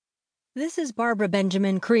This is Barbara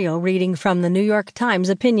Benjamin Creel reading from the New York Times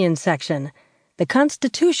opinion section. The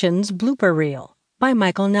Constitution's Blooper Reel by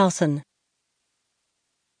Michael Nelson.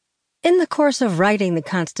 In the course of writing the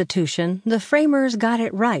Constitution, the framers got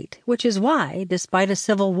it right, which is why, despite a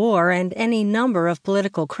civil war and any number of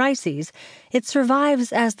political crises, it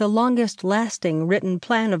survives as the longest-lasting written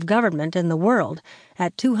plan of government in the world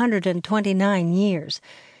at 229 years.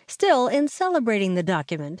 Still, in celebrating the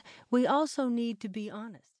document, we also need to be honest.